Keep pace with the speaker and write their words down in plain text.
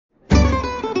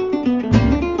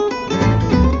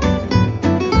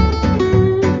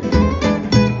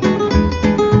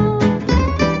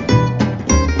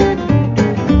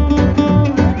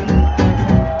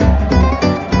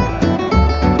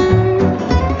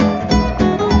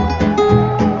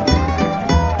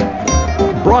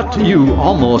brought to you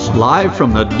almost live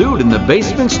from the Dude in the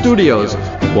Basement Studios.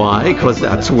 Why? 'Cause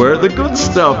that's where the good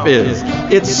stuff is.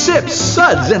 It's Sips,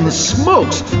 Suds, and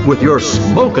Smokes with your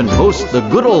smoking hosts, the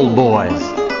good old boys.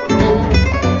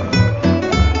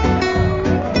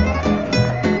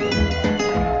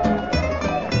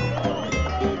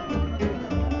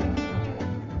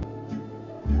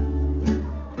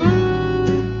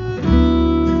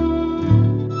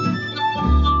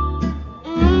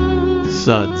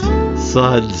 Suds,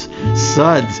 suds,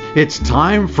 suds. It's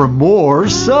time for more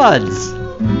suds.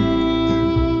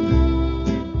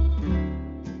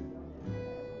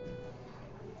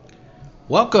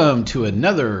 Welcome to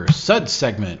another Sud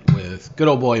segment with good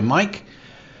old boy Mike.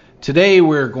 Today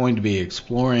we're going to be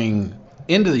exploring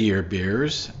end of the year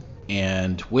beers,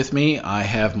 and with me I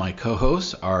have my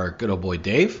co-host, our good old boy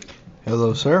Dave.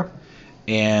 Hello, sir.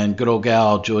 And good old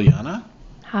gal Julieanna.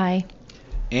 Hi.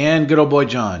 And good old boy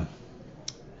John.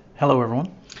 Hello, everyone.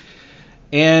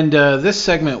 And this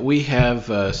segment we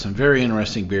have some very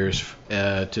interesting beers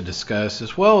to discuss,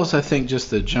 as well as I think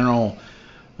just the general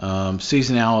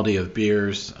seasonality of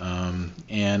beers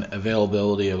and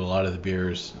availability of a lot of the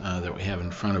beers that we have in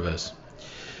front of us.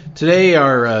 Today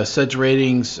our Suds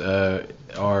ratings are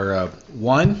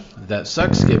 1, that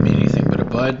sucks, give me anything but a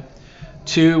bud.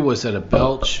 2, was that a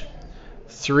belch?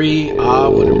 3,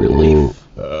 what a relief.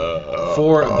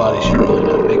 4, a body should really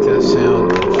not make that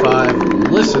sound. And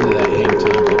 5, listen to that hang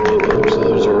time. So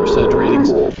those are our Suds ratings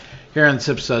here on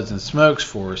Sips, Suds, and Smokes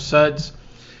for Suds.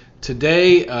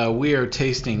 Today we are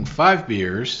tasting 5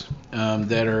 beers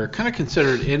that are kind of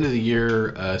considered end of the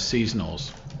year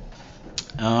seasonals.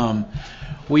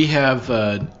 We have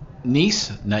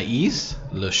N'Ice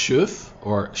Chouffe,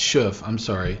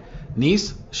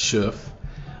 N'Ice Chouffe,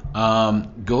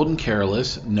 Gouden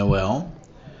Carolus Noël,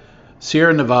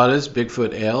 Sierra Nevada's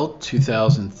Bigfoot Ale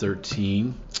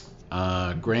 2013,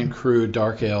 Grand Cru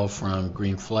Dark Ale from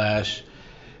Green Flash,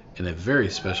 and a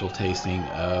very special tasting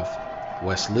of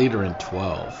Westvleteren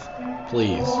XII.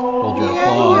 Please hold your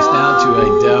applause down to a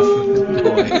deaf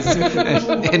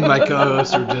noise. And my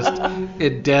co-hosts are just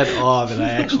in dead awe that I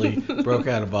actually broke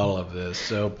out a bottle of this.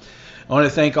 So I want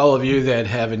to thank all of you that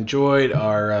have enjoyed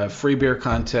our free beer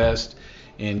contest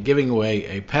and giving away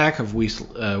a pack of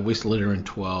Westvleteren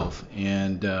XII.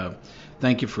 And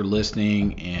thank you for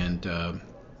listening. And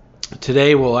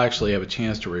today we'll actually have a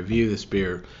chance to review this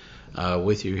beer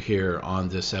with you here on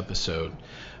this episode.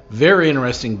 Very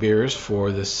interesting beers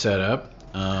for this setup.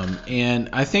 And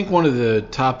I think one of the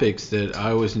topics that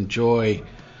I always enjoy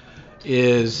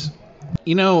is,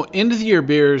 end of the year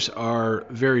beers are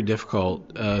very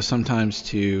difficult sometimes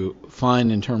to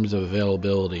find in terms of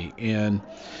availability. And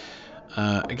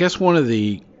I guess one of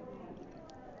the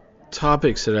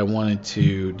topics that I wanted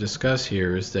to discuss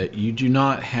here is that you do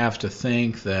not have to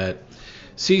think that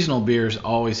seasonal beers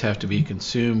always have to be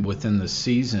consumed within the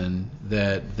season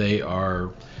that they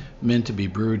are meant to be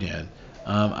brewed in.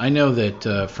 I know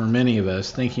that for many of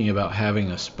us, thinking about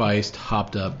having a spiced,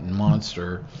 hopped up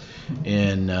monster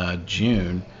in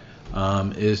June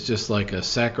is just like a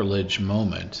sacrilege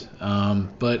moment.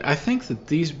 But I think that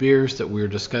these beers that we're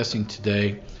discussing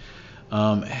today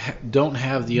don't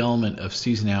have the element of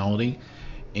seasonality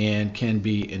and can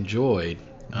be enjoyed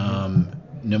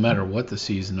no matter what the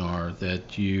season are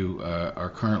that you are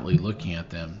currently looking at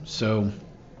them. So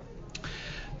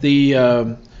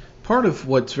the part of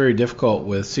what's very difficult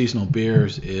with seasonal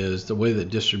beers is the way that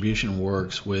distribution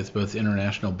works with both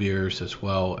international beers as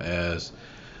well as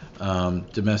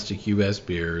domestic U.S.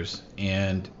 beers.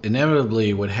 And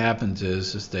inevitably what happens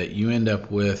is that you end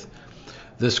up with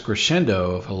this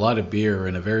crescendo of a lot of beer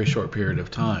in a very short period of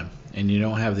time. And you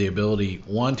don't have the ability,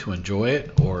 1, to enjoy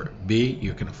it, or B,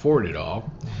 you can afford it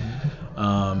all.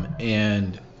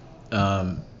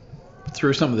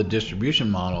 Through some of the distribution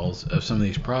models of some of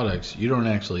these products, you don't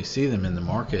actually see them in the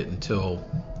market until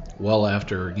well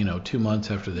after, 2 months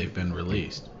after they've been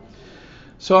released.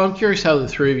 So I'm curious how the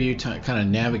three of you kind of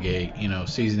navigate,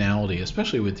 seasonality,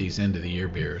 especially with these end of the year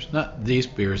beers. Not these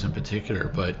beers in particular,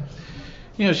 but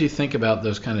as you think about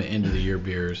those kind of end of the year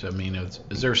beers, I mean,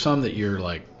 is there some that you're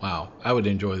like, wow, I would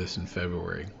enjoy this in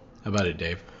February? How about it,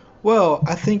 Dave? Well,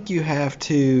 I think you have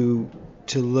to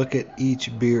look at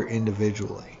each beer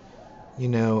individually,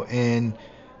 and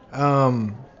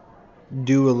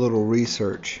do a little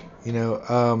research.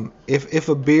 If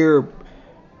a beer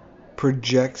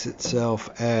projects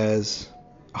itself as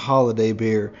a holiday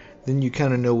beer, then you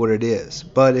kind of know what it is.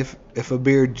 But if a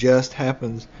beer just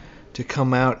happens to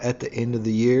come out at the end of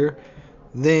the year,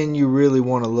 then you really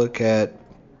want to look at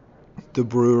the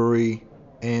brewery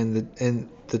and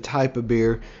the type of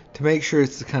beer to make sure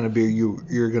it's the kind of beer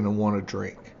you're going to want to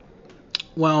drink.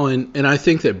 Well, and I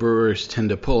think that brewers tend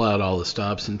to pull out all the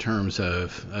stops in terms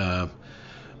of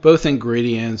both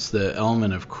ingredients, the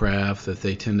element of craft that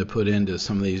they tend to put into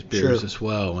some of these beers as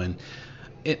well. And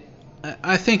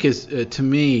I think to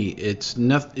me, it's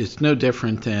no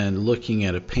different than looking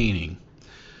at a painting.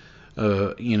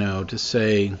 To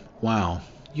say, wow,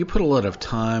 you put a lot of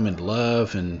time and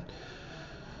love and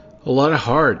a lot of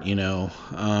heart, into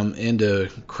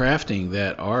crafting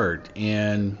that art,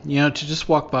 and to just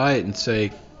walk by it and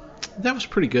say, that was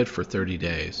pretty good for 30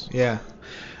 days. Yeah.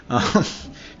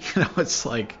 It's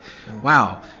like,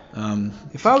 wow.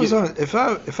 If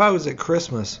I was at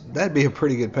Christmas, that'd be a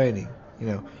pretty good painting.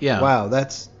 Yeah. Wow,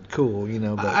 that's cool.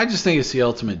 But I just think it's the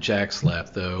ultimate jack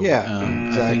slap, though. Yeah. Exactly.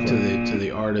 Exactly. I think to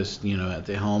the artist, at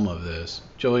the helm of this.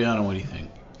 Julieanna, what do you think?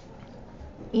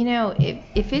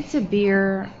 If it's a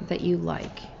beer that you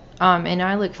like, and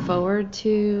I look forward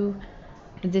to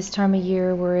this time of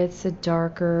year where it's a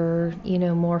darker,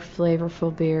 more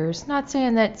flavorful beers. Not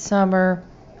saying that summer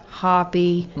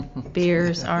hoppy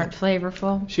beers aren't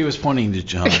flavorful. She was pointing to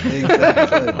John.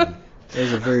 Exactly.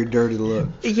 There's a very dirty look.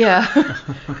 Yeah.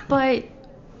 But,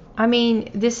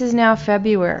 this is now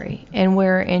February, and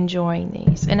we're enjoying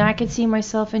these. And I could see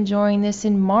myself enjoying this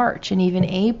in March and even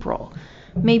April.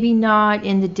 Maybe not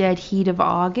in the dead heat of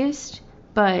August,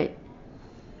 but,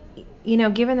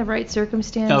 given the right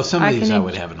circumstance. No, some of these I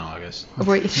would have in August.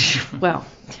 Well,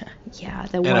 yeah,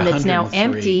 the one that's now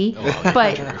empty. Oh,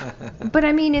 but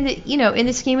in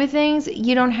the scheme of things,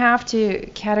 you don't have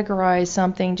to categorize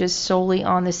something just solely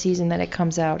on the season that it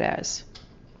comes out as.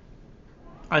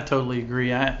 I totally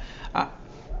agree. I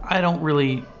don't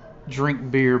really drink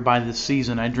beer by the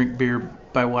season. I drink beer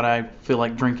by what I feel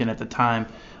like drinking at the time.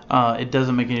 It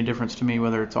doesn't make any difference to me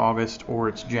whether it's August or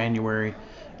it's January.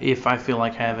 If I feel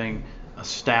like having a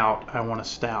stout, I want a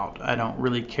stout. I don't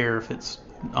really care if it's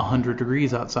 100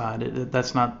 degrees outside.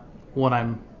 That's not what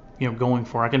I'm going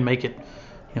for. I can make it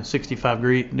 65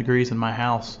 degrees in my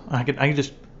house. I can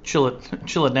just chill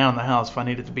it down in the house if I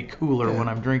need it to be cooler when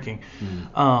I'm drinking.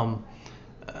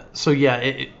 So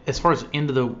yeah, as far as end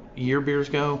of the year beers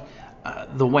go,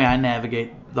 the way I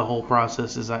navigate the whole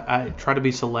process is I try to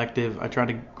be selective. I try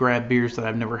to grab beers that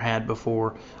I've never had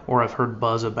before or I've heard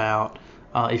buzz about,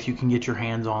 if you can get your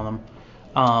hands on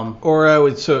them. Or I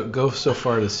would go so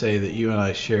far to say that you and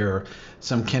I share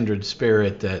some kindred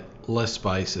spirit that less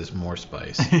spice is more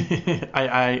spice.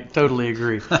 I totally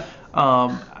agree.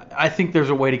 I think there's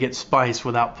a way to get spice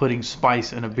without putting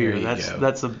spice in a beer.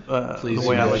 That's the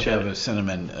way I look at it. Shove a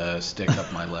cinnamon stick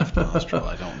up my left nostril.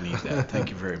 I don't need that.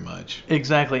 Thank you very much.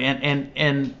 Exactly.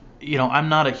 And I'm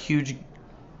not a huge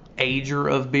ager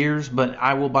of beers, but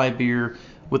I will buy beer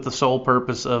with the sole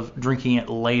purpose of drinking it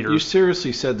later. You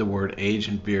seriously said the word age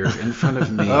in beer in front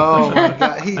of me. Oh my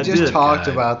God, he just talked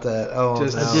about that. Oh,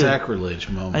 just a sacrilege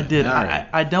moment. I did. Right.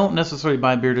 I don't necessarily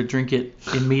buy beer to drink it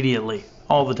immediately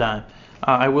all the time.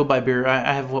 I will buy beer.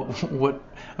 I have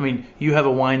you have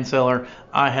a wine cellar.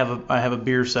 I have a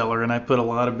beer cellar, and I put a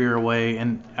lot of beer away,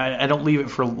 and I don't leave it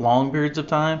for long periods of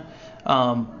time.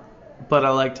 But I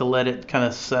like to let it kind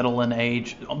of settle and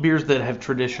age. Beers that have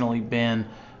traditionally been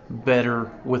better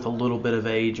with a little bit of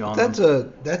age on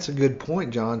them. That's a good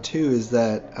point, John, too, is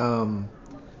that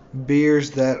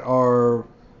beers that are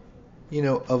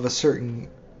of a certain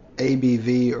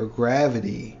ABV or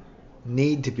gravity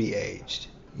need to be aged,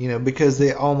 because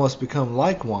they almost become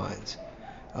like wines.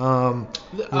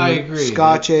 I agree.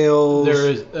 Scotch ales.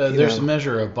 There's a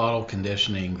measure of bottle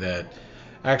conditioning that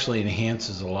actually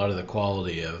enhances a lot of the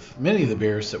quality of many of the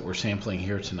beers that we're sampling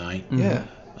here tonight. Yeah.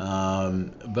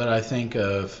 But I think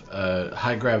of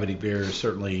high gravity beers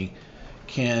certainly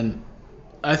can,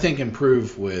 I think,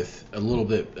 improve with a little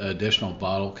bit additional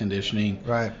bottle conditioning.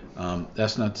 Right.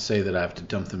 That's not to say that I have to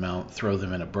dump them out, throw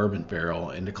them in a bourbon barrel,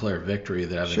 and declare victory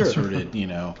that I've Sure.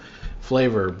 inserted,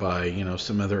 flavor by,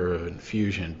 some other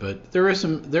infusion. But there is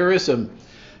a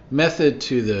method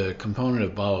to the component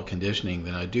of bottle conditioning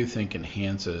that I do think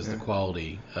enhances the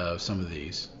quality of some of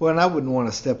these. Well, and I wouldn't want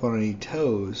to step on any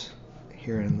toes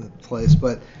here in the place,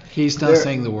 but he's not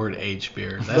saying the word aged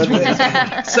beer. That's what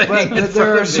he's saying. But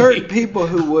there are certain people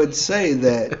who would say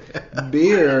that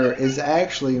beer is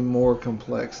actually more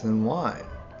complex than wine.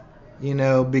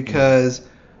 Because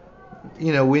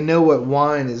we know what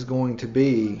wine is going to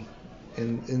be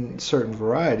in certain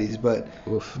varieties, but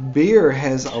beer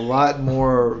has a lot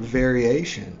more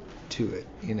variation to it,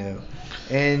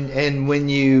 and when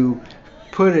you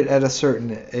put it at a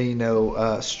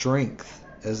certain strength,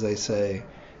 as they say,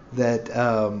 that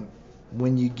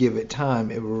when you give it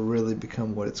time, it will really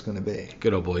become what it's going to be.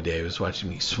 Good old boy Dave is watching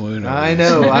me swoon. I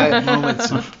know.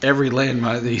 Moments of every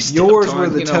landmine that he stepped Yours on, were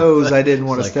the toes I didn't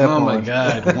want to step on. Oh my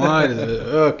God! Why did it?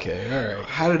 Okay, all right.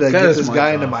 How did I get this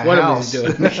guy into my house?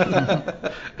 What am I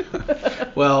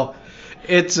doing? Well,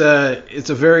 it's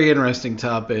a very interesting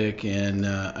topic, and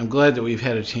I'm glad that we've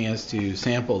had a chance to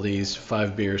sample these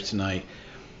 5 beers tonight.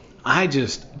 I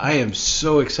am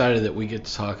so excited that we get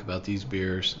to talk about these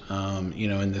beers,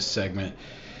 in this segment.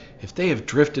 If they have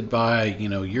drifted by,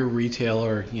 your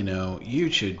retailer,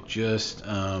 you should just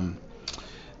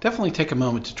definitely take a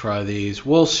moment to try these.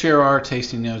 We'll share our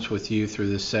tasting notes with you through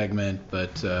this segment,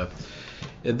 but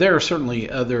there are certainly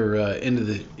other end of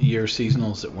the year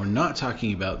seasonals that we're not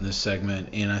talking about in this segment,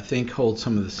 and I think hold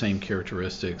some of the same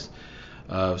characteristics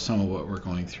of some of what we're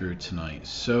going through tonight.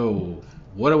 So,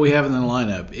 what do we have in the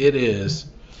lineup? It is,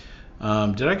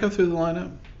 did I go through the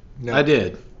lineup? No. I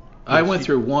did. I went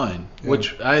through one,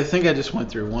 which I think I just went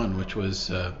through one, which was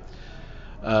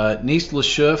N'Ice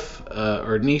Chouffe,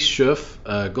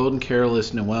 Gouden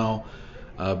Carolus Noël,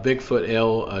 Bigfoot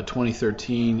Ale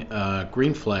 2013,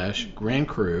 Green Flash Grand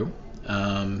Cru,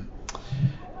 and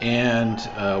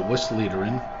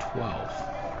Westvleteren XII.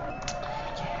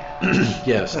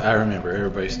 Yes, I remember.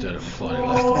 Everybody stood up and applauded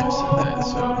last time I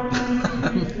said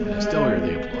that, so I still hear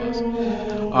the applause.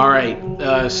 All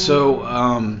right,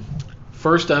 so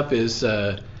first up is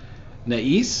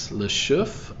N'Ice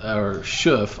Chouffe, or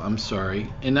Chouffe, I'm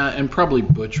sorry, and I'm probably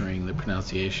butchering the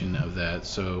pronunciation of that,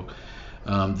 so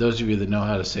those of you that know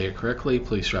how to say it correctly,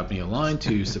 please drop me a line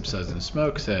to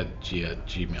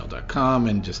sipsudsandSmokes@gmail.com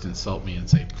and just insult me and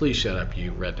say, please shut up,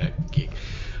 you redneck geek.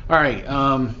 All right,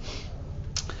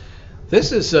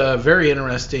 this is a very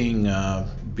interesting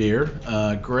beer,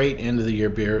 great end-of-the-year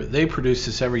beer. They produce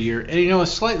this every year, and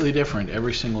it's slightly different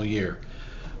every single year.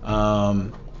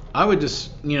 I would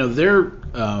just, their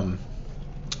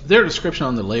description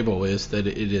on the label is that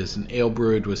it is an ale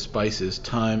brewed with spices,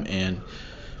 thyme, and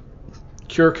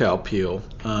curacao peel.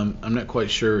 I'm not quite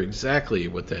sure exactly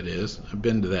what that is. I've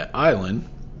been to that island,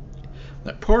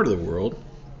 that part of the world,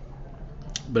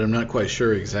 but I'm not quite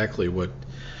sure exactly what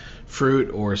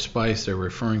fruit or spice they're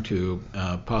referring to,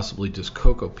 possibly just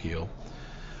cocoa peel.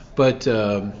 But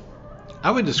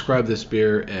I would describe this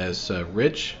beer as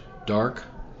rich, dark,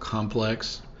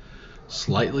 complex,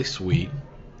 slightly sweet,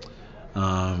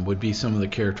 would be some of the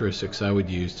characteristics I would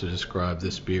use to describe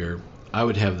this beer. I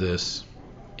would have this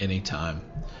anytime.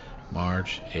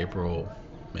 March, April,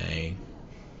 May,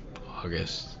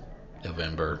 August,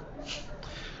 November,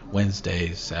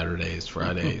 Wednesdays, Saturdays,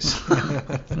 Fridays.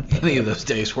 Any of those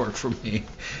days work for me.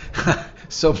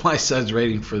 So my suds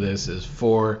rating for this is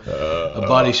 4. A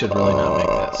body should really not make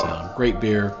that sound. Great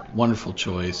beer, wonderful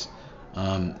choice.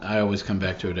 I always come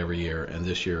back to it every year, and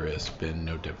this year has been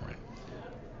no different.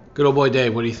 Good old boy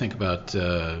Dave, what do you think about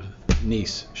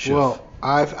N'Ice Chouffe? Well,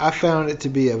 I found it to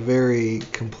be a very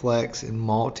complex and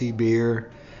malty beer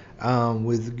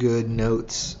with good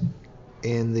notes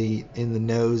in the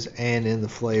nose and in the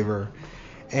flavor.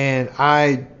 And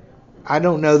I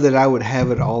don't know that I would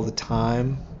have it all the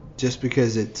time just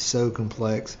because it's so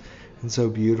complex and so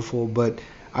beautiful, but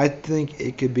I think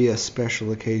it could be a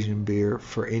special occasion beer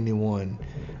for anyone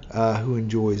who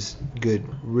enjoys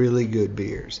really good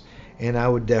beers. And I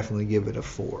would definites give it a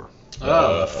 4.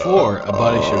 Oh, a 4. A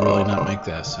body should really not make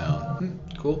that sound.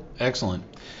 Cool. Excellent.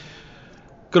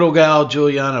 Good old Gal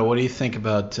Julieanna, what do you think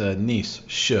about N'Ice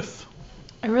Chouffe?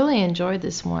 I really enjoyed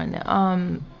this one.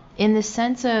 In the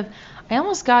sense of, I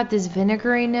almost got this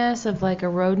vinegariness of like a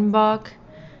Rodenbach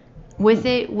with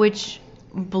it, which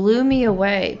blew me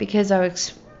away because I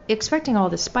was expecting all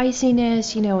the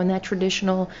spiciness, and that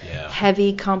traditional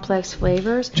heavy, complex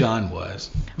flavors. John was.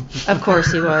 Of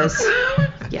course he was.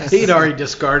 Yes. He'd already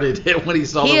discarded it when he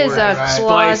saw the word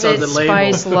spice on the label.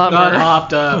 Spice lover. Not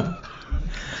hopped up.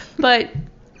 But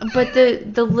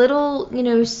the little,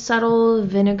 subtle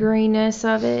vinegariness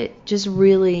of it just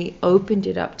really opened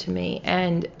it up to me.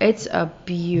 And it's a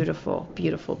beautiful,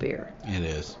 beautiful beer. It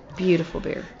is. Beautiful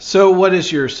beer. So what is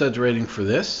your suds rating for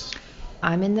this?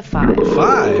 I'm in the 5.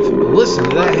 5? Listen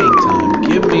to that hang time.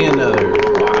 Give me another.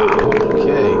 Wow.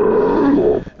 Okay.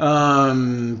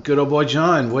 Good old boy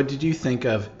John, what did you think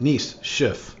of N'Ice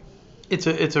Chouffe?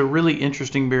 It's a really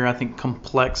interesting beer. I think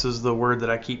complex is the word that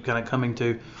I keep kind of coming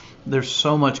to. There's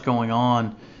so much going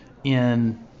on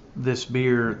in this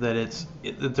beer that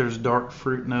there's dark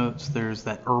fruit notes, there's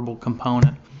that herbal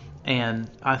component, and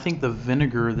I think the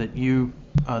vinegar that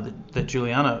that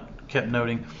Julieanna kept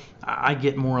noting, I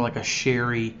get more like a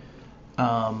sherry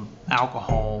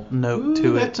alcohol note Ooh,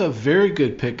 to it. That's a very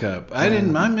good pickup. I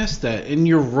missed that, and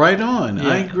you're right on. Yeah.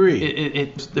 I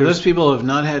agree. For those people who have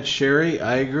not had sherry,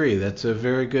 I agree. That's a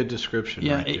very good description.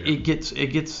 Yeah, right there. it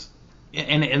gets,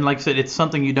 and like I said, it's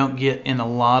something you don't get in a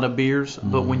lot of beers.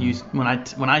 But when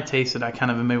I taste it, I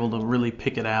kind of am able to really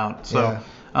pick it out. So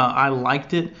I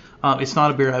liked it. It's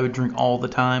not a beer I would drink all the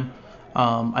time.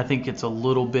 I think it's a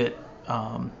little bit,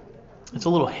 it's a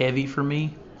little heavy for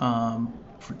me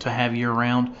to have year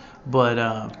round.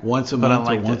 But once a month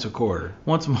or once a quarter.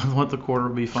 Once a month, once a quarter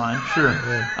would be fine. Sure.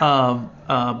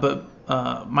 But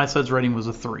my suds rating was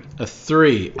a 3. A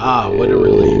 3. What a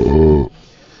relief.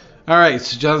 All right,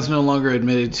 so John's no longer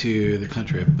admitted to the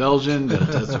country of Belgium.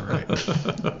 That's all right.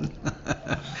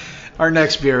 Our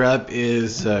next beer up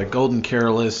is Gouden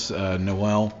Carolus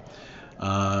Noël.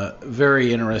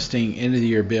 Very interesting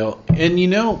end-of-the-year beer. And,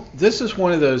 this is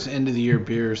one of those end-of-the-year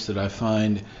beers that I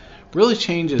find really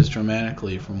changes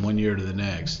dramatically from one year to the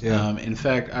next. Yeah. In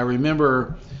fact, I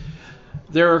remember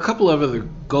there are a couple of other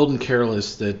Gouden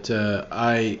Carolus that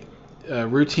I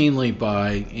routinely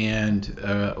buy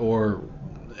and or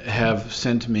have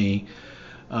sent to me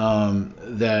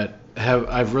that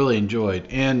I've really enjoyed.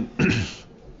 And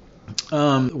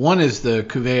one is the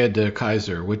Cuvée de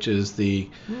Kaiser, which is the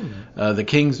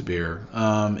King's beer.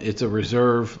 It's a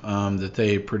reserve that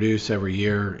they produce every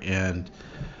year, and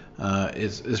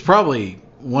it's probably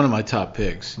one of my top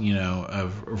picks,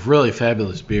 of really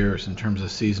fabulous beers in terms of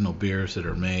seasonal beers that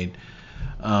are made.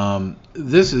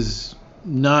 This is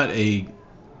not a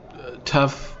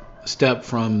tough step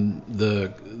from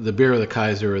the beer of the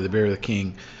Kaiser or the beer of the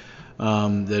King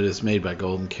that is made by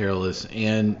Gouden Carolus,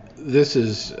 and this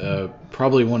is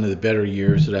probably one of the better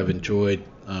years that I've enjoyed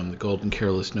the Gouden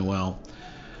Carolus Noël.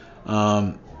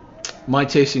 My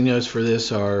tasting notes for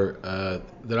this are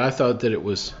that I thought that it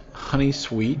was honey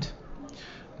sweet,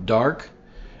 dark,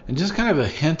 and just kind of a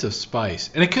hint of spice.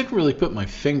 And I couldn't really put my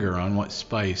finger on what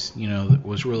spice, that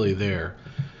was really there.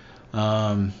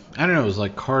 I don't know, it was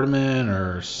like cardamom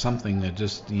or something that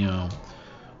just,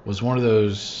 was one of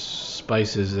those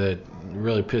spices that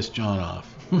really pissed John off.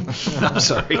 I'm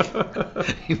sorry.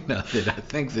 That I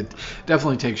think that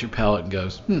definitely takes your palate and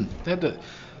goes,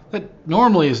 that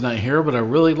normally is not here, but I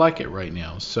really like it right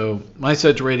now. So my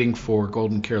suds rating for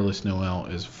Gouden Carolus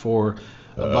Noël is 4.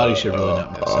 A body should really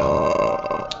not miss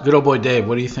out. Good old boy Dave,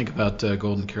 what do you think about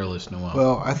Gouden Carolus Noël?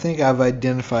 Well, I think I've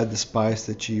identified the spice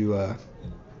that you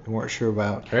weren't sure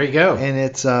about. There you go. And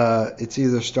it's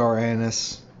either star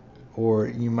anise or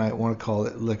you might want to call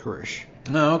it licorice.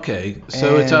 Oh, okay.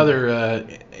 So it's either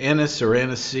anise or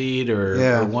aniseed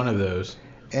or one of those.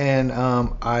 And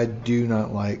I do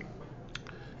not like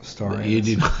star anise. You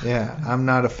do not. Yeah, I'm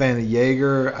not a fan of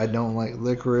Jaeger. I don't like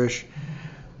licorice.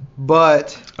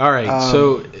 But all right,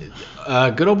 so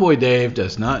good old boy Dave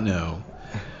does not know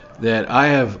that I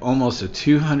have almost a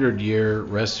 200-year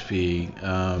recipe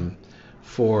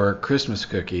for Christmas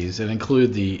cookies that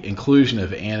include the inclusion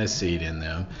of aniseed in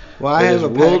them. Well, I have a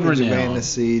package of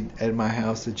aniseed at my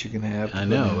house that you can have. I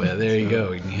know. There you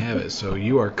go. You can have it. So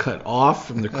you are cut off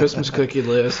from the Christmas cookie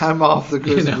list. I'm off the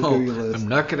Christmas cookie list. I'm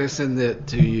not going to send that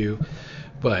to you,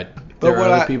 but there are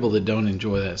other people that don't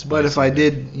enjoy that spice. But if I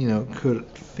did, could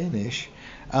finish,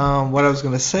 what I was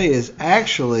going to say is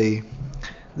actually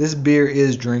this beer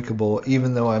is drinkable,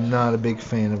 even though I'm not a big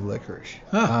fan of licorice.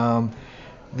 Huh.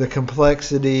 The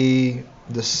complexity,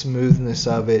 the smoothness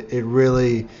of it, it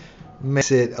really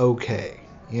makes it okay,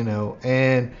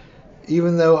 And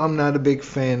even though I'm not a big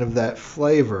fan of that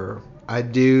flavor, I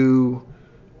do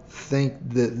think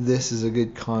that this is a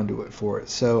good conduit for it.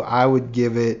 So I would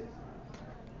give it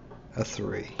a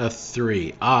 3. A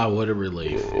 3. What a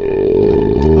relief.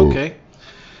 Okay.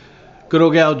 Good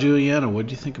old Gal Julieanna, what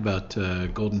do you think about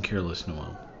Gouden Carolus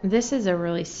Noël? This is a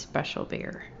really special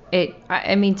beer.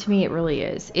 I mean, to me, it really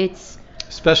is. It's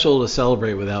special to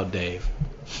celebrate without Dave.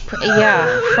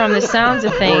 Yeah, from the sounds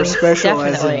of things, or special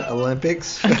definitely. As in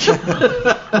Olympics.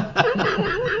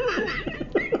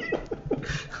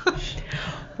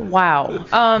 Wow.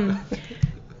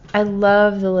 I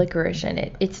love the licorice in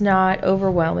it. It's not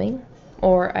overwhelming,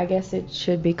 or I guess it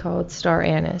should be called star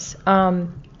anise.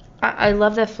 I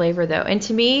love that flavor, though. And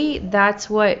to me, that's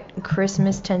what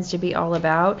Christmas tends to be all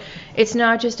about. It's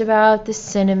not just about the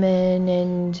cinnamon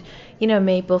and,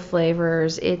 maple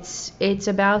flavors. It's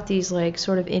about these,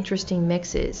 sort of interesting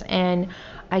mixes. And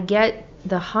I get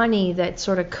the honey that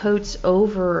sort of coats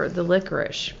over the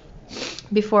licorice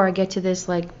before I get to this,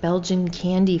 Belgian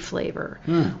candy flavor,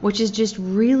 which is just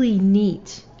really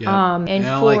neat. Yeah, I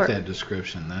like that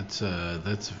description.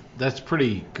 That's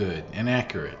pretty good and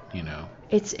accurate,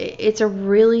 It's a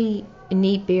really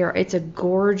neat beer. It's a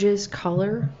gorgeous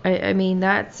color. I mean,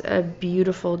 that's a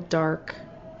beautiful dark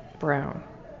brown.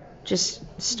 Just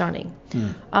stunning.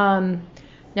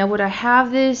 Now, would I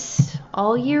have this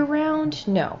all year round?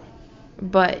 No.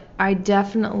 But I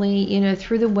definitely,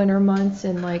 through the winter months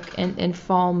and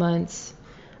fall months,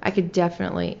 I could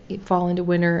definitely fall into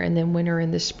winter and then winter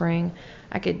in the spring.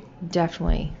 I could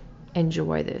definitely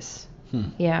enjoy this.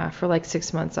 Yeah, for like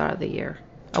 6 months out of the year.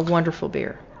 A wonderful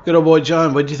beer. Good old boy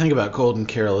John, what did you think about Golden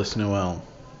Carolus Noël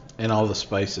and all the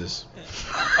spices?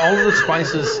 All of the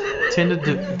spices tended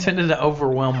to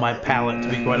overwhelm my palate, to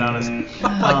be quite honest. Oh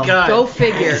my God! Go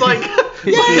figure. It's like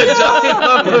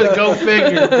go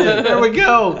figure. There we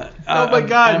go. Oh my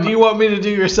God! Do you want me to do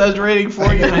your suds rating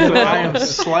for you? I am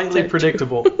slightly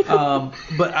predictable,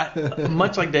 but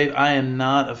much like Dave, I am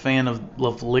not a fan of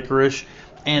licorice,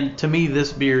 and to me,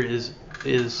 this beer is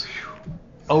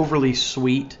overly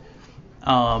sweet,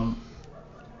 and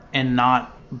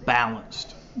not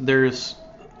balanced. There's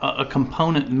a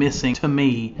component missing to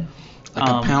me.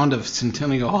 Like a pound of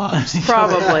Centennial hops.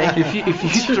 Probably. If you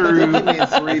threw a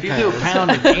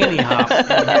pound of any hops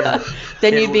in here,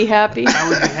 then you'd be happy. I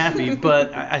would be happy,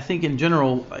 but I think in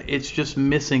general it's just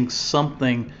missing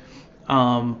something.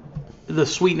 The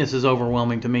sweetness is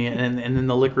overwhelming to me, and then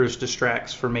the licorice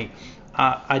distracts for me.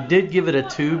 I did give it a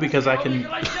 2 because I can.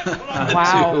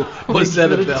 Wow. What's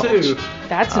that about? 2.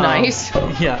 That's nice.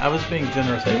 Yeah, I was being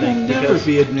generous, I think. Never Because,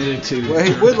 be admitted to. Well,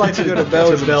 he would like to go to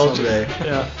Belgium someday.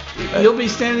 yeah. You'll be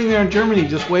standing there in Germany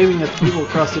just waving at people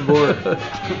across the border.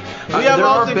 We have There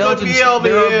all are the Belgian, good beer over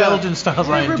there are here. Belgian styles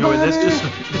I enjoy.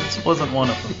 This wasn't one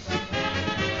of them.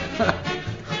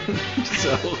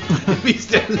 So you'll be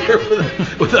standing there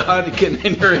with a Heineken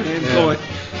in your hand going,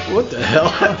 what the hell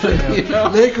happened? You know?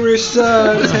 Licorice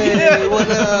suds, hey, what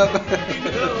up?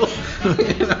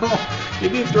 You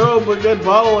can throw a good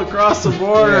bottle across the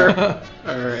border.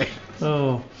 All right.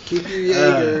 Oh. Keep your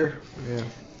Jaeger. Yeah.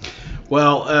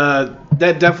 Well,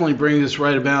 that definitely brings us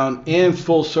right about in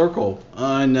full circle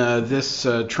on this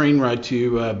train ride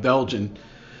to Belgium.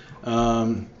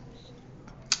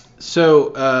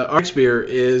 So our next beer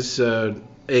is a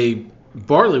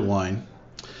barley wine,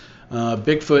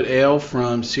 Bigfoot Ale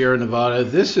from Sierra Nevada.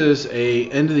 This is a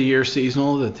end of the year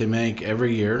seasonal that they make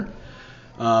every year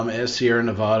at Sierra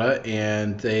Nevada,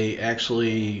 and they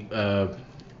actually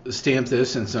stamp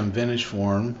this in some vintage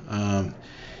form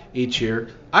each year.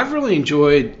 I've really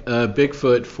enjoyed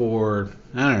Bigfoot for,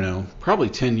 I don't know, probably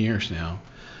 10 years now.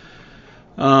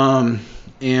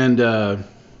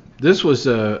 This was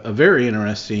a very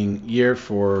interesting year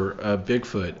for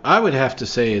Bigfoot. I would have to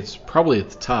say it's probably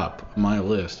at the top of my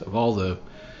list of all the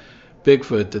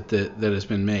Bigfoot that has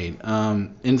been made.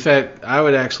 In fact, I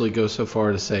would actually go so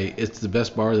far to say it's the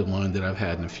best barley wine that I've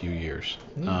had in a few years.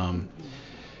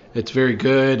 It's very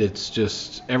good. It's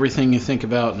just everything you think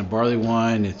about in a barley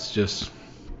wine. It's just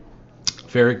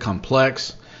very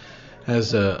complex.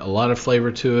 Has a lot of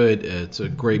flavor to it. It's a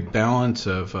great balance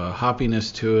of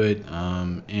hoppiness to it,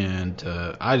 and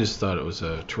I just thought it was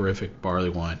a terrific barley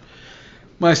wine.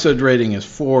 My sud rating is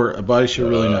 4. A body should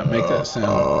really not make that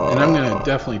sound, and I'm going to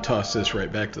definitely toss this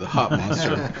right back to the hop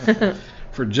monster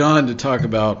for John to talk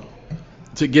about,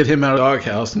 to get him out of the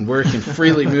doghouse and where he can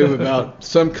freely move about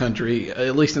some country,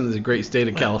 at least in the great state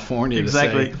of California.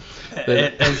 Exactly.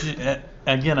 To say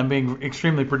Again, I'm being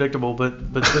extremely predictable,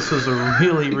 but this was a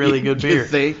really, really good beer. You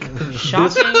think?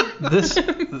 Shocking.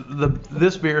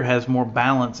 This beer has more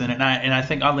balance in it, and I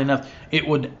think oddly enough, it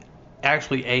would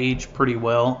actually age pretty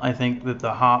well. I think that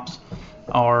the hops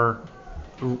are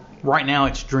right now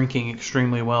it's drinking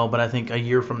extremely well, but I think a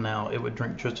year from now it would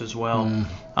drink just as well.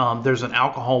 There's an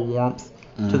alcohol warmth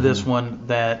to this one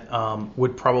that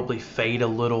would probably fade a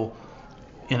little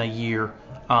in a year.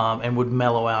 And would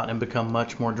mellow out and become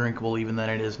much more drinkable even than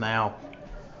it is now.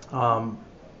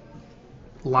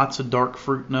 Lots of dark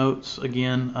fruit notes.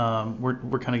 Again,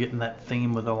 we're kind of getting that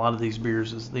theme with a lot of these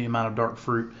beers is the amount of dark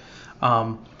fruit.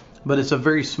 But it's a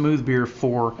very smooth beer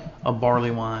for a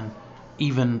barley wine,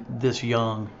 even this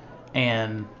young.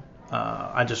 And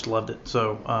I just loved it.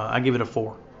 So I give it a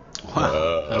 4.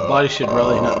 Wow. A body should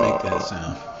really not make that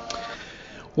sound.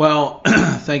 Well,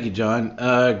 thank you, John.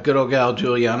 Good old Gal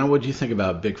Julieanna, what do you think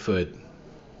about Bigfoot?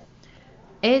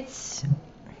 It's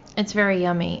very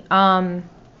yummy.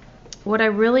 What I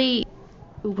really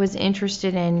was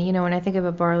interested in, when I think of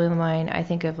a barley wine, I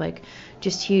think of like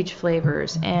just huge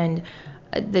flavors, and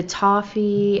the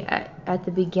toffee at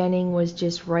the beginning was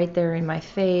just right there in my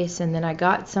face, and then I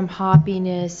got some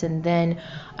hoppiness, and then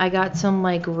I got some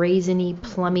like raisiny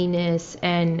plumminess,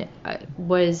 and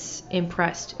was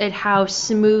impressed at how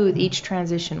smooth each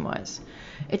transition was.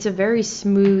 it's a very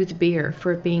smooth beer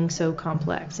for it being so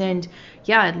complex. And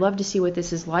yeah, I'd love to see what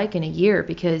this is like in a year,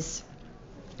 because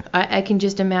I can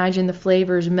just imagine the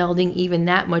flavors melding even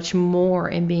that much more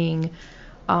and being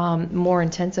more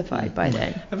intensified by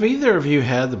then. Have either of you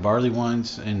had the barley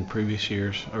wines in previous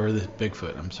years, or the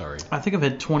Bigfoot? I'm sorry. I think I've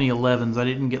had 2011s. I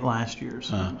didn't get last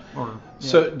year's.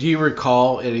 So do you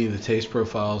recall any of the taste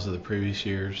profiles of the previous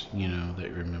years, that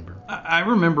you remember? I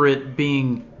remember it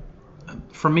being,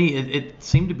 for me, it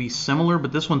seemed to be similar,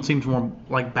 but this one seems more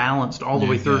like balanced all the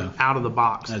way through out of the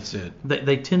box. That's it.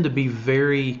 They tend to be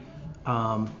very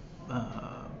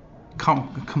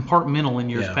compartmental in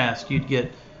years past. You'd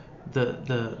get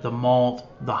the malt,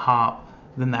 the hop,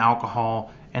 then the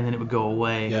alcohol, and then it would go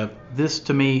away. Yep. This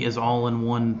to me is all in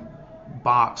one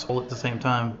box all at the same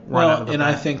time.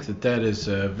 I think that is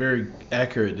a very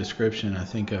accurate description, I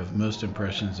think, of most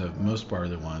impressions of most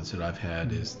barley wines that I've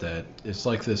had, is that it's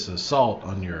like this assault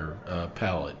on your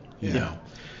palate, you know.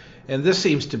 And this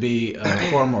seems to be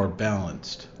far more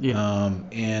balanced. Yeah.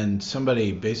 And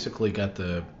somebody basically got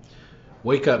the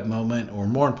wake-up moment, or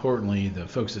more importantly, the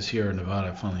folks at Sierra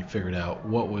Nevada finally figured out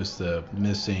what was the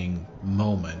missing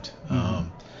moment.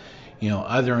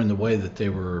 Either in the way that they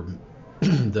were,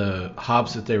 the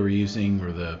hops that they were using,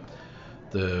 or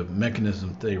the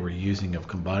mechanism they were using of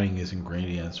combining these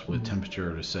ingredients with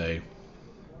temperature to say,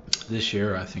 this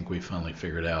year I think we finally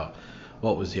figured out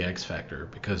what was the X factor,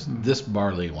 because this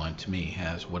barley wine to me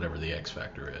has whatever the X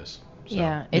factor is.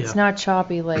 So, it's not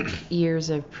choppy like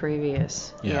years of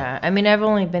previous. I mean, I've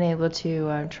only been able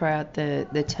to try out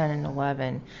the 10 and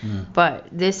 11, but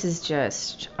this is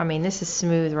just, this is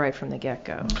smooth right from the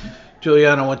get-go.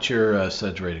 Juliana, what's your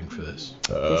suds rating for this?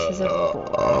 This is a 4.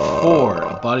 4.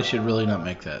 A body should really not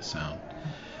make that sound.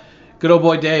 Good old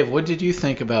boy Dave, what did you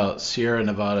think about Sierra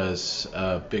Nevada's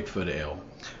Bigfoot Ale?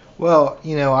 Well,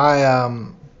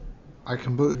 I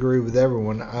completely agree with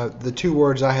everyone. The two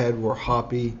words I had were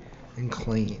hoppy and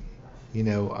clean.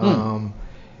 The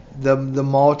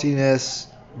maltiness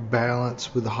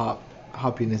balanced with the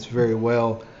hoppiness very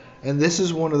well. And this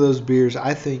is one of those beers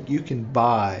I think you can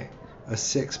buy a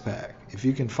 6-pack. If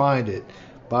you can find it,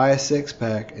 buy a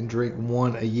 6-pack and drink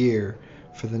one a year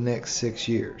for the next 6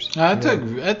 years. That's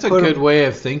a good way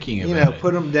of thinking about it.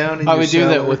 Put them down in I your would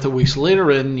cellar. do that with the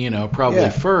Westvleteren, probably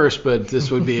first, but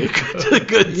this would be a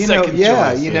good second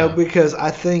choice. Because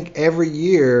I think every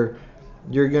year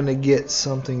you're going to get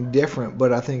something different,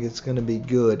 but I think it's going to be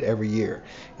good every year.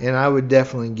 And I would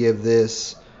definitely give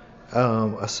this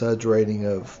a suds rating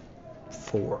of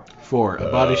 4. 4. A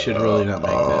body should really not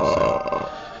make that sound.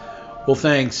 Well,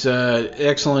 thanks.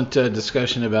 Excellent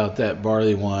discussion about that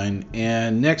barley wine.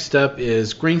 And next up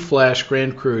is Green Flash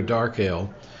Grand Cru Dark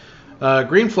Ale.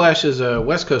 Green Flash is a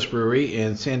West Coast brewery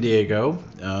in San Diego.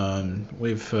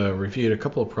 We've reviewed a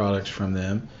couple of products from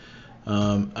them.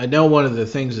 I know one of the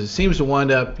things that seems to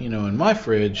wind up, in my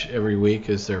fridge every week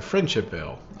is their Friendship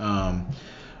Ale,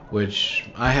 which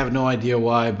I have no idea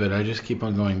why, but I just keep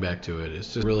on going back to it.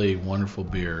 It's just a really wonderful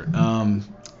beer.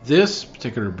 This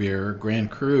particular beer, Grand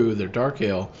Cru, their dark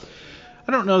ale,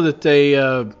 I don't know that they, I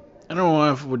don't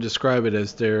know if I would describe it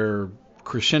as their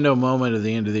crescendo moment at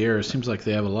the end of the year. It seems like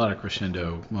they have a lot of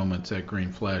crescendo moments at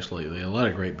Green Flash lately. A lot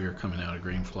of great beer coming out of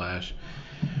Green Flash.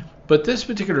 But this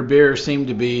particular beer seemed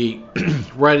to be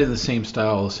right in the same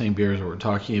style, the same beers that we're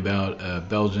talking about,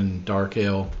 Belgian dark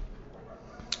ale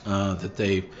that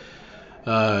they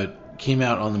came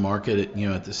out on the market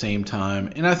at the same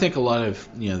time. And I think a lot of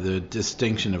the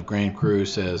distinction of Grand Cru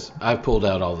says I've pulled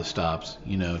out all the stops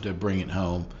to bring it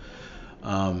home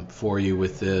for you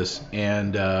with this.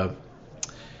 And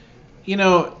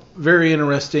very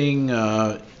interesting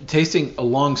tasting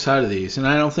alongside of these. And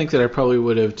I don't think that I probably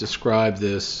would have described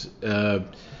this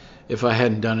if I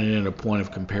hadn't done it in a point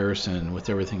of comparison with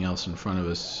everything else in front of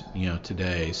us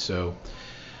today. So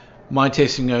my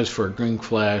tasting notes for Green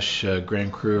Flash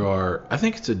Grand Cru are, I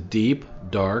think it's a deep,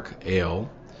 dark ale,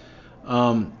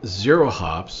 0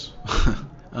 hops,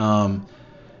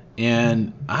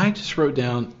 and I just wrote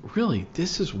down, really,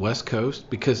 this is West Coast,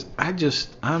 because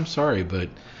I'm sorry, but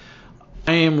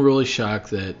I am really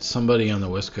shocked that somebody on the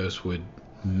West Coast would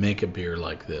make a beer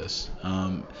like this.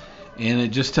 And it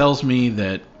just tells me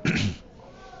that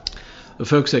the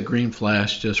folks at Green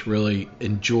Flash just really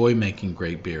enjoy making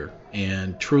great beer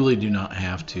and truly do not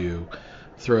have to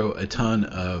throw a ton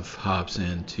of hops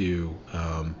in to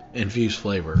infuse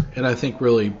flavor. And I think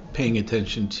really paying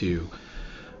attention to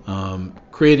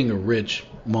creating a rich,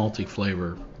 malty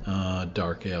flavor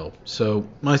dark ale. So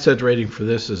my suds rating for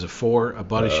this is a 4. A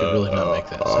body should really not make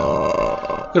that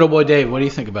sound. Good old boy Dave, what do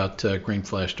you think about Green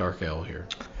Flash dark ale here?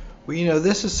 Well,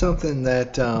 this is something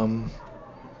that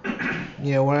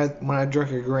when I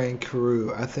drink a Grand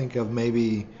Cru, I think of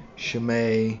maybe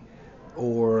Chimay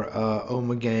or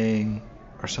Omegang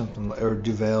or something, or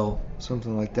Duvel,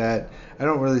 something like that. I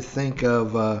don't really think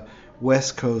of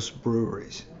West Coast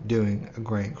breweries doing a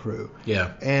Grand Cru.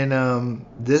 Yeah. And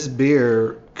this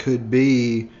beer could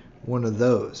be one of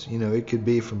those. It could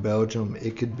be from Belgium.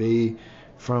 It could be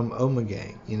from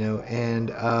Omegang.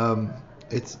 And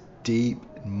it's deep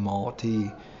and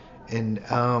malty, and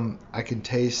I can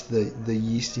taste the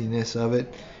yeastiness of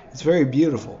it. It's very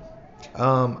beautiful.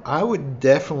 I would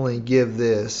definitely give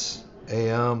this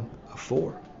a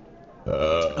 4.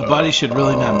 A body should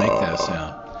really not make that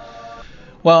sound.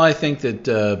 Well, I think that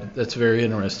that's very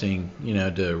interesting,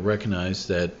 to recognize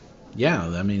that,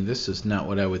 this is not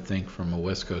what I would think from a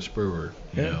West Coast brewer,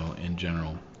 in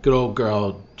general. Good old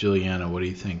Gal Julieanna, what do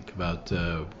you think about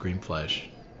Green Flash?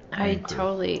 I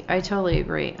totally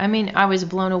agree. I was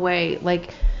blown away.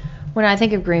 Like, when I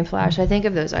think of Green Flash, I think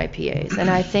of those IPAs, and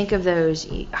I think of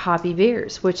those hoppy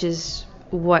beers, which is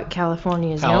what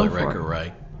California is known for. Palate Wrecker,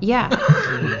 right? Yeah,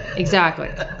 exactly.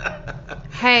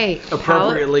 Hey,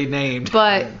 appropriately named.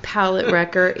 But Palate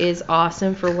Wrecker is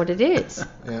awesome for what it is.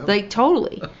 Yeah. Like,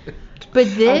 totally. But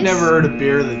this... I've never heard a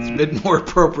beer that's been more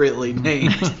appropriately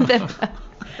named.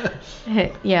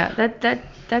 Yeah,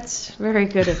 that's very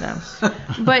good of them.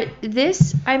 But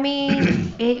this,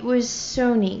 it was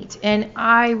so neat, and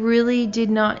I really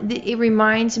did not. It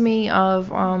reminds me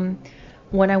of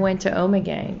when I went to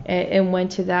Omegang and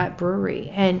went to that brewery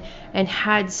and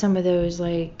had some of those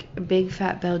like big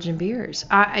fat Belgian beers.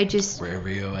 I just Rare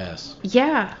VOS.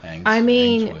 Yeah,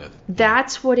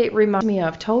 that's what it reminds me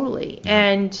of totally,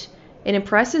 yeah. And it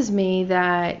impresses me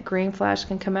that Green Flash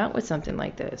can come out with something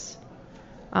like this.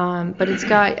 But it's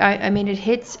got, it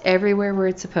hits everywhere where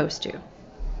it's supposed to.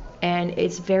 And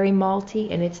it's very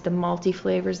malty, and it's the malty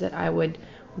flavors that I would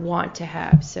want to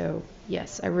have. So,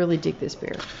 yes, I really dig this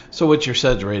beer. So what's your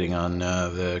suds rating on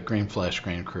the Green Flash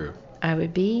Grand Cru? I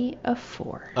would be a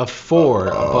 4. A 4?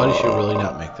 A body should really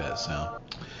not make that sound.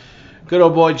 Good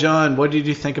old boy John, what did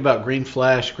you think about Green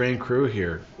Flash Grand Cru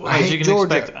here? As you can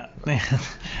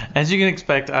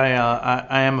expect,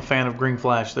 I am a fan of Green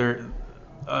Flash. They're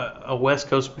a West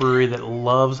Coast brewery that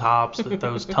loves hops, that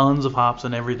throws tons of hops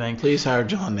and everything. Please hire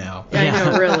John now. Yeah,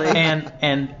 I know, really.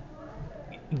 And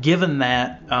given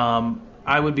that,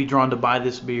 I would be drawn to buy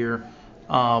this beer,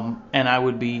 and I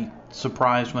would be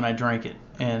surprised when I drank it.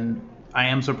 And I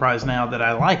am surprised now that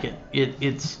I like it.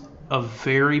 It's a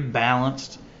very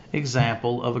balanced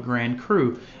example of a Grand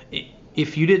Cru.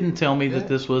 If you didn't tell me that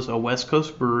this was a West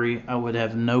Coast brewery, I would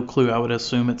have no clue. I would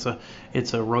assume it's a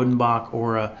Rodenbach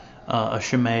or a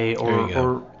Chimay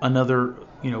or another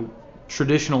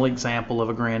traditional example of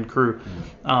a Grand Cru.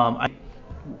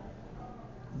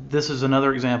 This is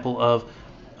another example of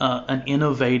an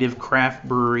innovative craft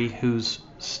brewery who's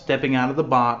stepping out of the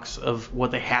box of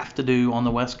what they have to do on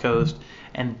the West Coast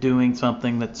and doing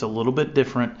something that's a little bit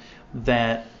different,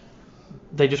 that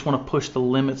they just want to push the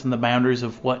limits and the boundaries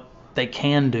of what they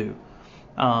can do.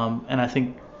 And I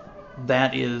think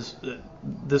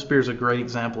this beer is a great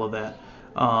example of that.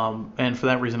 And for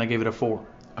that reason, I gave it a 4.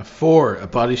 A 4. A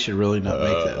body should really not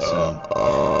make that sound.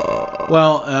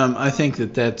 Well, I think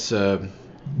that's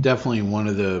definitely one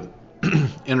of the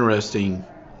interesting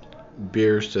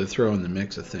beers to throw in the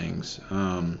mix of things.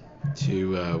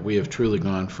 We have truly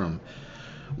gone from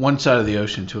one side of the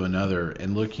ocean to another,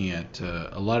 and looking at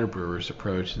a lot of brewers'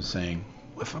 approach and saying,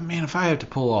 if I have to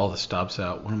pull all the stops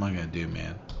out, what am I going to do,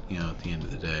 man? At the end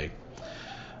of the day.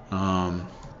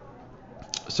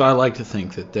 So I like to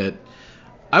think that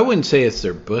I wouldn't say it's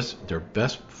their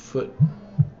best foot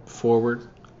forward,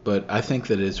 but I think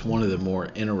that it's one of the more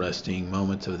interesting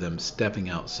moments of them stepping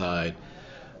outside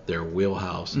their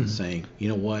wheelhouse and saying, you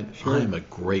know what, I am a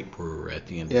great brewer at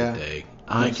the end of the day.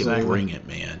 I can bring it,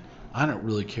 man. I don't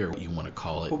really care what you want to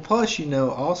call it. Well, plus,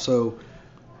 also,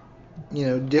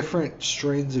 different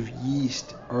strains of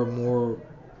yeast are more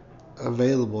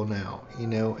available now,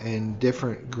 and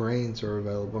different grains are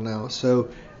available now. So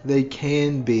they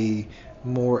can be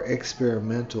more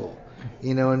experimental,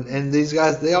 and these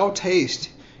guys, they all taste,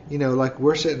 like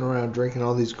we're sitting around drinking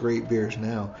all these great beers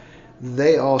now.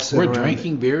 They all sit around. We're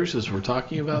drinking beers as we're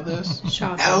talking about this?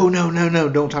 No,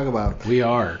 don't talk about it. We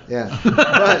are. Yeah.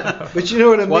 But you know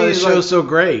what I mean? Why the show's so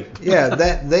great. Yeah,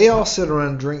 that they all sit around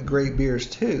and drink great beers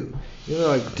too.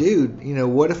 Like, dude,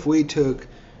 what if we took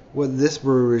what this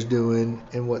brewer is doing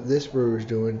and what this brewer is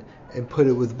doing and put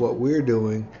it with what we're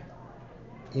doing?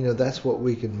 That's what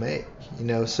we can make.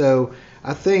 So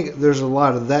I think there's a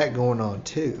lot of that going on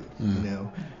too.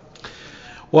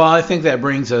 Well, I think that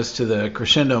brings us to the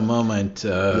crescendo moment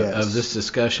of this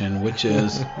discussion, which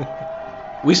is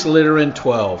Westvleteren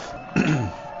 12,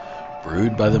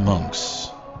 brewed by the monks.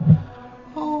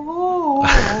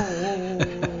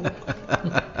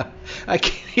 I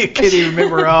can't even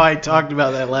remember how I talked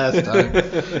about that last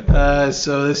time.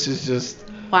 So this is just,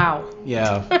 Wow.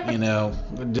 yeah,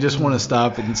 just want to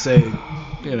stop and say,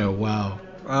 wow.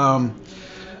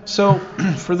 So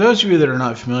for those of you that are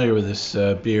not familiar with this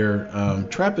beer,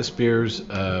 Trappist beers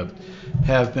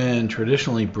have been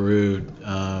traditionally brewed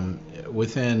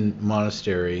within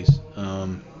monasteries.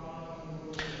 The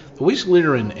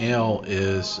Westvleteren ale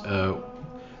is,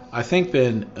 I think,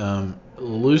 been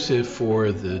elusive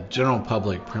for the general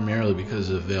public primarily because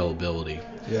of availability.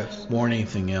 Yes. More than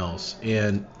anything else.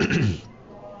 And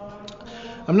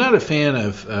I'm not a fan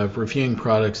of reviewing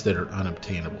products that are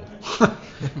unobtainable,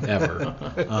 ever.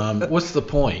 What's the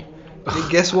point? Hey,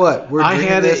 guess what? We're I drinking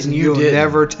had this it and and you you'll didn't.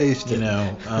 never taste it.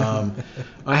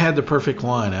 I had the perfect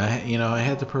wine. I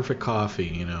had the perfect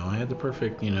coffee. I had the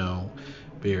perfect,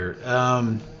 beer.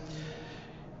 And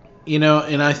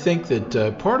I think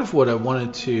that part of what I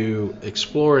wanted to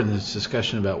explore in this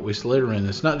discussion about Westvleteren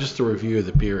is not just the review of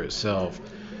the beer itself,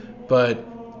 but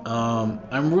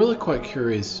I'm really quite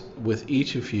curious with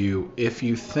each of you if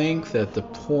you think that the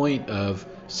point of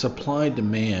supply and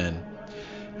demand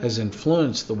has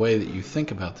influenced the way that you think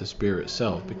about this beer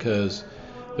itself. Because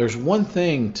there's one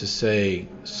thing to say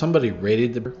somebody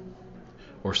rated the beer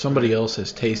or somebody else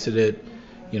has tasted it,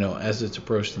 as it's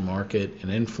approached the market, and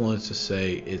influence to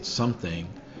say it's something.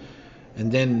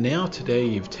 And then now today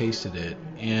you've tasted it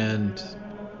and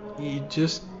you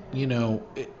just,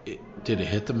 did it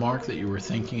hit the mark that you were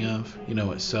thinking of,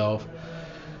 itself?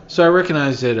 So I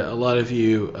recognize that a lot of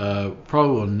you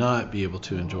probably will not be able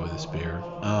to enjoy this beer,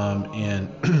 and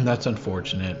that's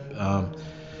unfortunate.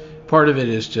 Part of it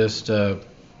is just, the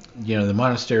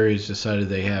monasteries decided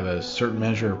they have a certain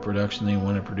measure of production they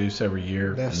want to produce every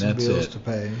year, That's and some that's bills it. to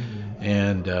pay.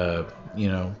 And,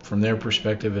 from their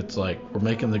perspective, it's like we're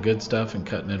making the good stuff and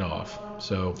cutting it off.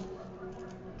 So,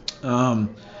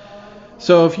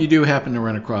 so if you do happen to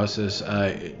run across this,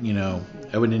 I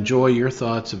would enjoy your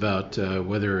thoughts about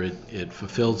whether it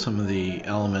fulfilled some of the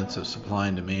elements of supply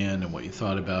and demand and what you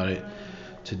thought about it.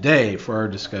 Today, for our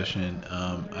discussion,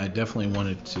 I definitely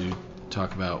wanted to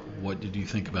talk about what did you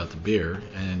think about the beer,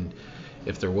 and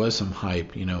if there was some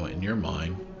hype, in your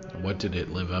mind, what did it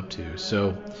live up to?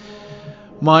 So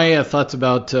my thoughts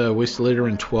about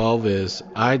Westvleteren 12 is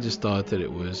I just thought that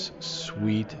it was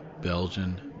sweet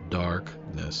Belgian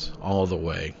darkness all the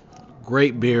way.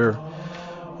 Great beer.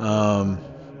 And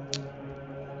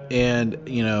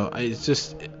it's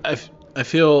just I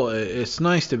feel it's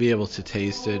nice to be able to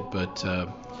taste it, but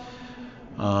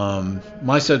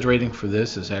my suds rating for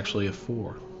this is actually a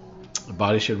 4. The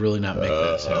body should really not make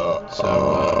that sound.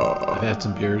 So I've had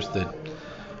some beers that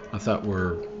I thought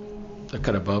were a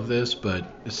cut above this, but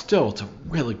it's a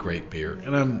really great beer,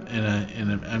 and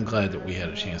I'm glad that we had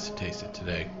a chance to taste it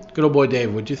today. Good old boy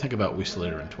Dave, what do you think about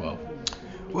Westvleteren 12?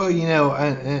 Well,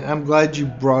 and I'm glad you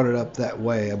brought it up that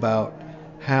way about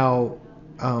how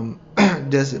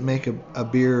does it make a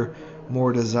beer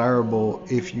more desirable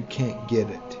if you can't get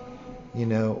it,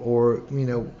 or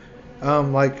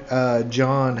like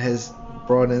John has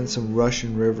brought in some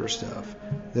Russian River stuff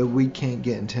that we can't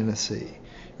get in Tennessee.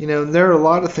 There are a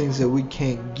lot of things that we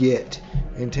can't get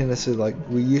in Tennessee. Like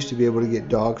we used to be able to get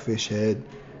Dogfish Head,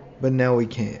 but now we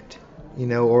can't. In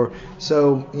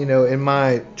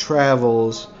my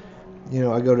travels,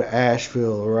 I go to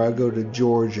Asheville, or I go to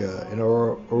Georgia,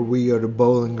 or we go to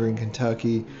Bowling Green,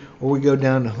 Kentucky, or we go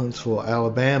down to Huntsville,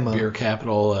 Alabama. Beer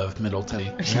capital of Middle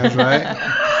Tennessee. That's right.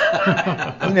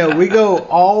 We go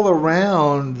all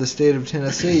around the state of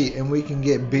Tennessee, and we can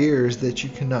get beers that you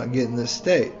cannot get in this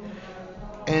state.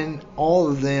 And all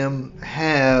of them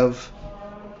have,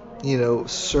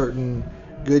 certain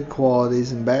good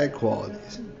qualities and bad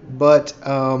qualities. But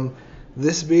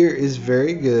this beer is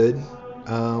very good.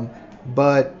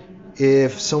 But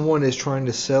if someone is trying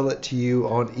to sell it to you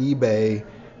on eBay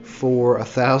for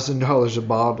 $1,000 a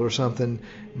bottle or something,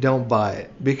 don't buy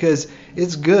it, because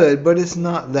it's good, but it's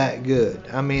not that good.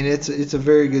 I mean, it's a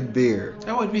very good beer.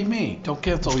 That would be me. Don't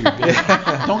cancel your bid.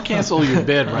 Don't cancel your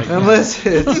bid right now. Unless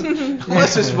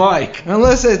it's Mike.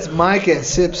 Unless it's Mike at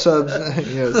Sip Subs,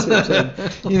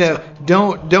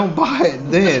 don't buy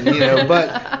it then,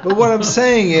 But what I'm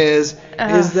saying is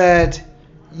that,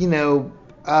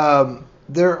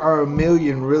 there are a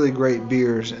million really great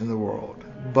beers in the world,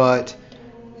 but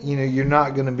you're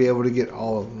not going to be able to get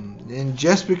all of them. And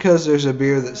just because there's a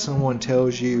beer that someone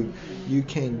tells you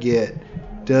can't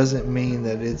get doesn't mean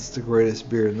that it's the greatest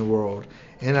beer in the world.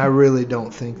 And I really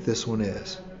don't think this one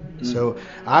is. So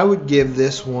I would give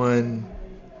this one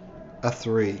a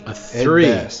 3. A 3.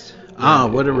 At best. Ah,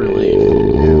 what a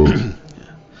relief.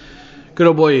 Good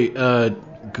old boy.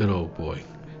 Good old boy.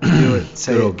 Do it.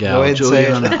 Say Good it. old Go Gal ahead and say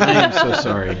Julieanna. it. I am so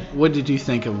sorry. What did you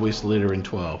think of Westvleteren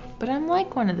 12? But I'm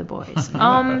like one of the boys.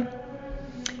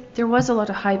 There was a lot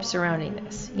of hype surrounding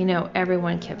this. You know,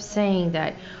 everyone kept saying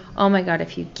that, oh my God,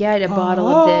 if you get a bottle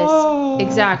of this,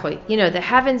 exactly. You know, the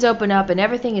heavens open up and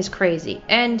everything is crazy.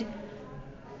 And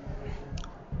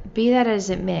be that as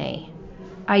it may,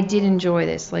 I did enjoy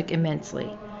this like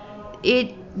immensely.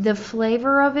 The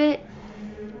flavor of it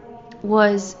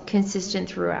was consistent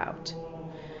throughout.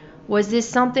 Was this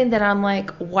something that I'm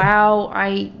like, wow,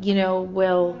 I,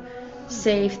 will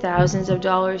save thousands of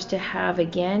dollars to have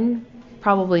again?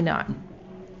 Probably not.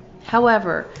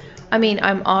 However, I mean,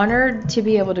 I'm honored to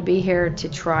be able to be here to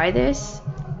try this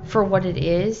for what it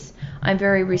is. I'm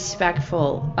very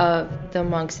respectful of the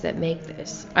monks that make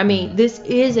this. I mean, this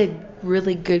is a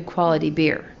really good quality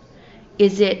beer.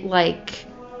 Is it like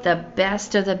the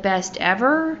best of the best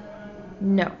ever?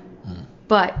 No.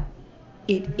 But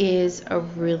it is a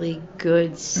really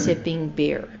good sipping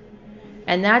beer.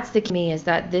 And that's the key to me, is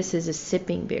that this is a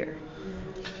sipping beer.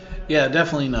 Yeah,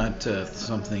 definitely not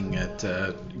something that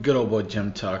good old boy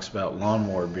Jim talks about,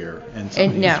 lawnmower beer and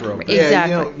something you throw back.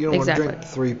 Exactly. You don't want to exactly. drink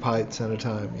 3 pints at a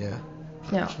time, yeah.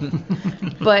 No.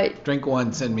 But Drink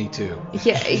one, send me 2.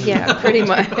 yeah, pretty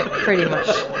much.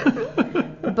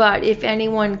 But if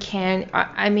anyone can,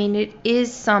 I mean, it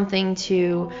is something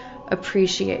to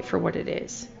appreciate for what it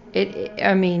is. It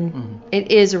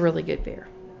is a really good beer.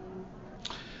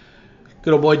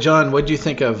 Good old boy John, what did you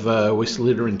think of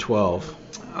Westvleteren 12?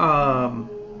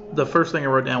 The first thing I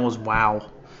wrote down was wow.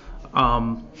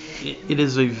 It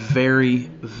is a very,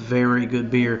 very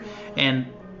good beer. And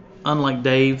unlike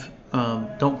Dave,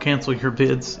 don't cancel your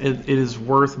bids. It is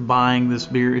worth buying this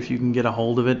beer if you can get a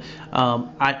hold of it.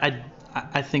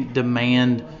 I think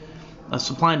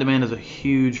supply and demand is a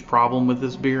huge problem with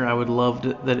this beer. I would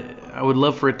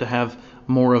love for it to have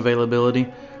more availability,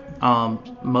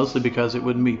 mostly because it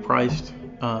wouldn't be priced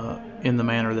in the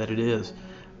manner that it is.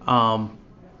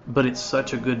 But it's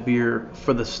such a good beer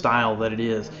for the style that it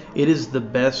is. It is the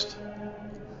best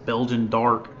Belgian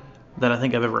dark that I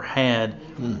think I've ever had,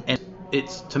 and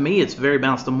to me it's very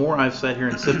balanced. The more I've sat here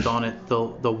and sipped on it,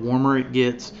 the warmer it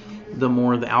gets, the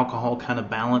more the alcohol kind of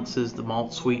balances the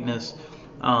malt sweetness.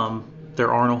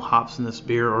 There are no hops in this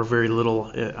beer, or very little,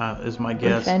 is my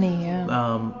guess. If any,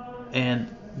 yeah.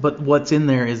 But what's in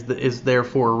there is there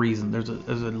for a reason. There's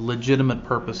a legitimate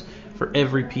purpose for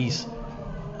every piece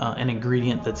and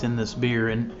ingredient that's in this beer,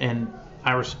 and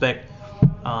I respect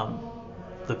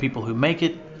the people who make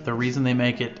it, the reason they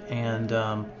make it, and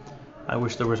I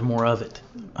wish there was more of it.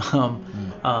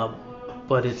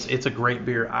 But it's a great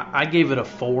beer. I gave it a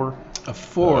 4. A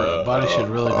 4. A body should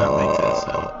really not make that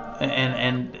sound.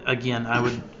 And again, I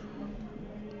would,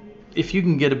 if you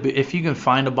can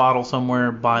find a bottle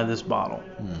somewhere, buy this bottle.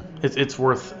 It's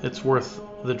worth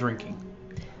the drinking.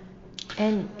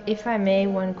 And if I may,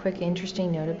 one quick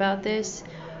interesting note about this,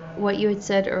 what you had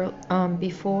said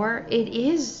before,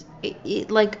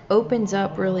 it like opens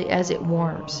up really as it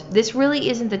warms. This really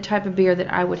isn't the type of beer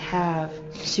that I would have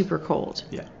super cold.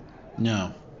 Yeah.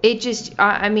 No. It just,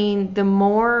 I mean, the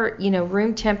more,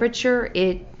 room temperature,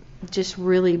 it just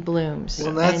really blooms.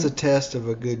 Well, that's a test of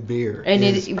a good beer. And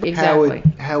exactly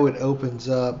how it opens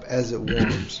up as it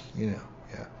warms. Yeah.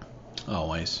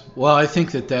 Always. Well, I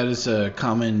think that is a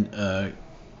common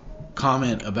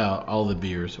comment about all the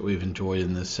beers that we've enjoyed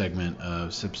in this segment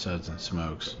of Sip Suds and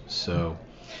Smokes. So,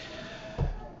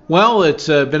 well, it's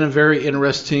been a very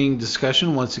interesting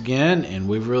discussion once again, and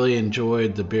we've really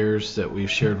enjoyed the beers that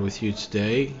we've shared with you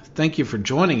today. Thank you for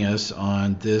joining us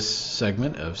on this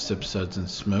segment of Sip Suds and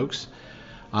Smokes.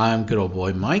 I'm good old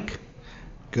boy Mike.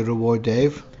 Good old boy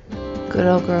Dave. Good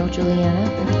old girl Juliana.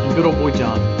 And good old boy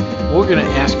John. We're going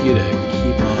to ask you to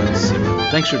keep on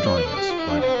sipping. Thanks for joining us.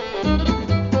 Bye.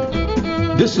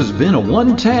 This has been a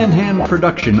One Tan Hand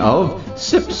production of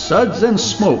Sip Suds and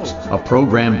Smokes, a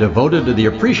program devoted to the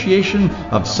appreciation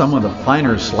of some of the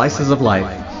finer slices of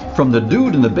life. From the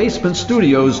Dude in the Basement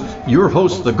Studios, your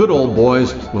hosts, the Good Old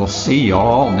Boys, will see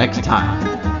y'all next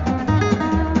time.